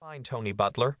find Tony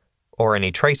Butler, or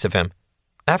any trace of him,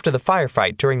 after the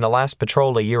firefight during the last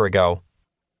patrol a year ago.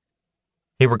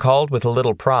 He recalled with a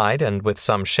little pride and with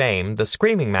some shame the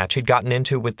screaming match he'd gotten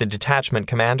into with the detachment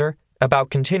commander about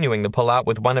continuing the pullout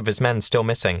with one of his men still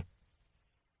missing.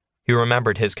 He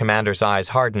remembered his commander's eyes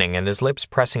hardening and his lips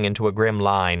pressing into a grim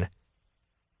line.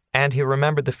 And he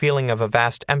remembered the feeling of a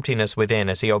vast emptiness within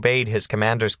as he obeyed his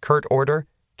commander's curt order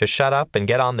to shut up and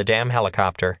get on the damn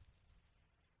helicopter.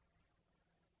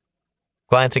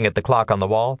 Glancing at the clock on the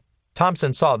wall,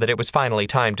 Thompson saw that it was finally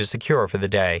time to secure for the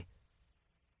day.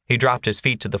 He dropped his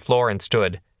feet to the floor and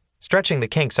stood, stretching the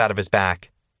kinks out of his back.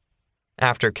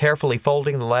 After carefully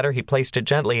folding the letter, he placed it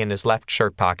gently in his left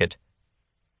shirt pocket.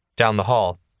 Down the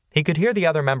hall, he could hear the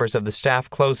other members of the staff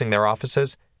closing their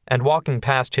offices and walking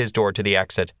past his door to the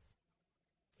exit.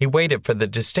 He waited for the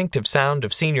distinctive sound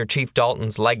of Senior Chief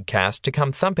Dalton's leg cast to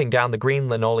come thumping down the green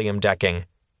linoleum decking.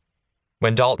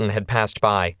 When Dalton had passed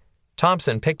by,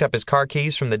 Thompson picked up his car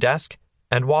keys from the desk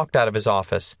and walked out of his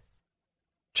office,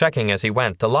 checking as he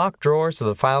went the locked drawers of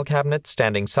the file cabinet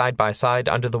standing side by side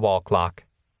under the wall clock.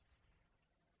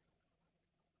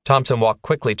 Thompson walked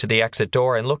quickly to the exit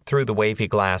door and looked through the wavy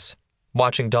glass,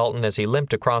 watching Dalton as he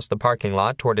limped across the parking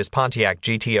lot toward his Pontiac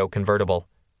GTO convertible.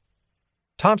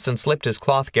 Thompson slipped his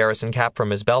cloth garrison cap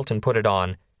from his belt and put it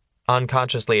on,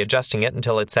 unconsciously adjusting it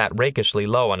until it sat rakishly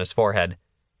low on his forehead,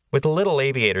 with a little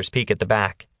aviator's peak at the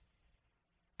back.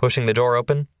 Pushing the door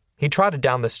open, he trotted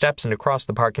down the steps and across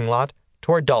the parking lot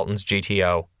toward Dalton's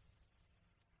GTO.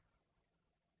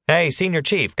 "Hey, Senior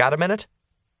Chief, got a minute?"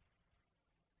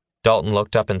 Dalton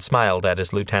looked up and smiled at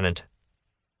his lieutenant.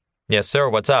 "Yes, sir,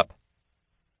 what's up?"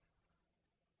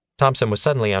 Thompson was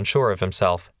suddenly unsure of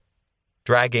himself.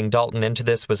 Dragging Dalton into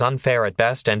this was unfair at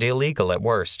best and illegal at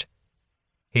worst.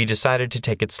 He decided to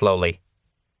take it slowly.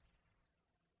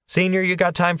 "Senior, you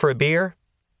got time for a beer?"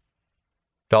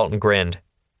 Dalton grinned.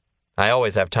 "I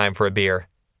always have time for a beer.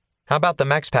 How about the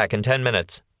Mex Pack in 10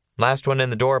 minutes? Last one in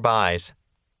the door buys."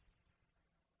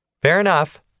 "Fair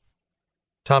enough."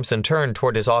 Thompson turned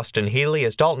toward his Austin Healey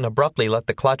as Dalton abruptly let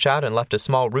the clutch out and left a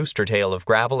small rooster tail of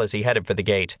gravel as he headed for the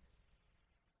gate.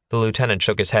 The lieutenant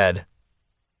shook his head.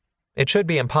 It should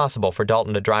be impossible for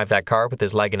Dalton to drive that car with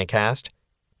his leg in a cast,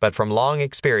 but from long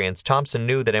experience Thompson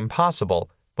knew that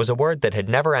impossible was a word that had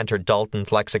never entered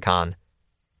Dalton's lexicon.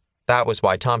 That was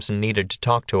why Thompson needed to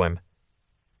talk to him.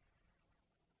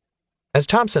 As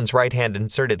Thompson's right hand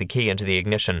inserted the key into the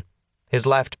ignition, his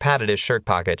left patted his shirt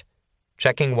pocket,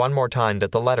 checking one more time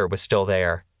that the letter was still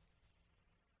there.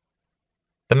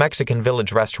 The Mexican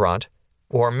Village restaurant,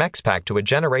 or Mex-Pack to a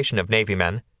generation of Navy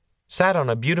men, sat on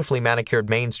a beautifully manicured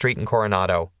main street in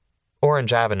Coronado,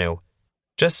 Orange Avenue,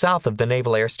 just south of the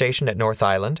Naval Air Station at North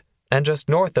Island, and just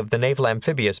north of the Naval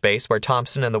Amphibious Base where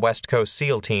Thompson and the West Coast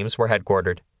SEAL teams were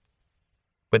headquartered.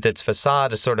 With its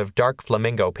facade a sort of dark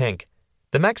flamingo pink,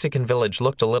 the Mexican Village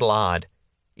looked a little odd,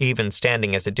 even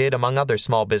standing as it did among other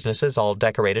small businesses all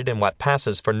decorated in what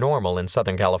passes for normal in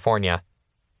Southern California.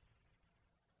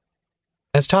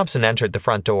 As Thompson entered the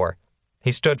front door,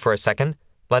 he stood for a second,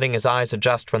 letting his eyes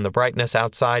adjust from the brightness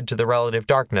outside to the relative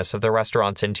darkness of the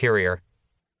restaurant's interior.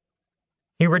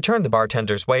 He returned the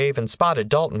bartender's wave and spotted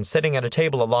Dalton sitting at a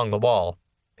table along the wall,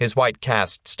 his white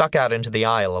cast stuck out into the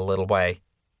aisle a little way.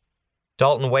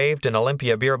 Dalton waved an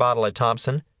Olympia beer bottle at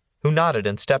Thompson, who nodded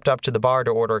and stepped up to the bar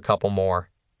to order a couple more.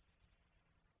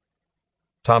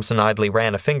 Thompson idly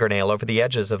ran a fingernail over the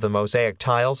edges of the mosaic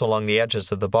tiles along the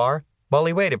edges of the bar while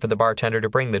he waited for the bartender to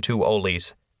bring the 2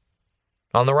 Olies.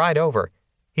 On the ride over,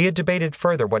 he had debated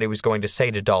further what he was going to say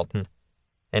to Dalton,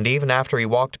 and even after he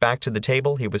walked back to the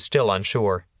table, he was still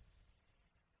unsure.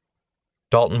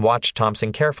 Dalton watched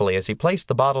Thompson carefully as he placed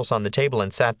the bottles on the table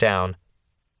and sat down.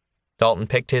 Dalton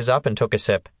picked his up and took a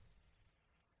sip.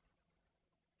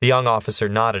 The young officer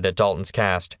nodded at Dalton's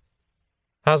cast.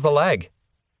 "How's the leg?"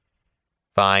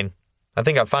 "Fine. I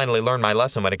think I've finally learned my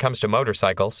lesson when it comes to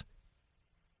motorcycles."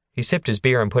 He sipped his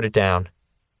beer and put it down.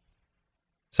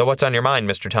 "So what's on your mind,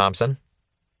 Mr. Thompson?"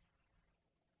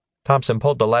 Thompson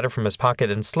pulled the letter from his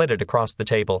pocket and slid it across the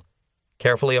table,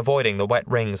 carefully avoiding the wet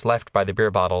rings left by the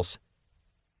beer bottles.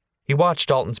 He watched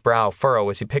Dalton's brow furrow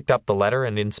as he picked up the letter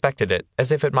and inspected it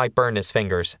as if it might burn his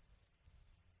fingers.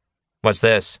 "What's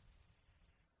this?"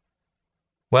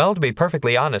 "Well, to be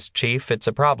perfectly honest, Chief, it's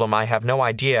a problem I have no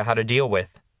idea how to deal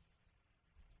with."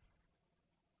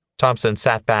 Thompson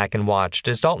sat back and watched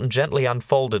as Dalton gently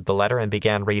unfolded the letter and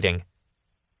began reading.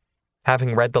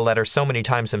 Having read the letter so many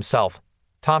times himself,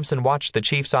 Thompson watched the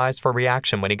chief's eyes for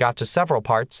reaction when he got to several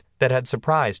parts that had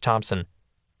surprised Thompson.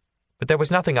 But there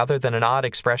was nothing other than an odd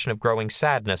expression of growing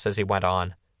sadness as he went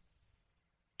on.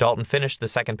 Dalton finished the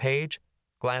second page,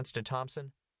 glanced at Thompson,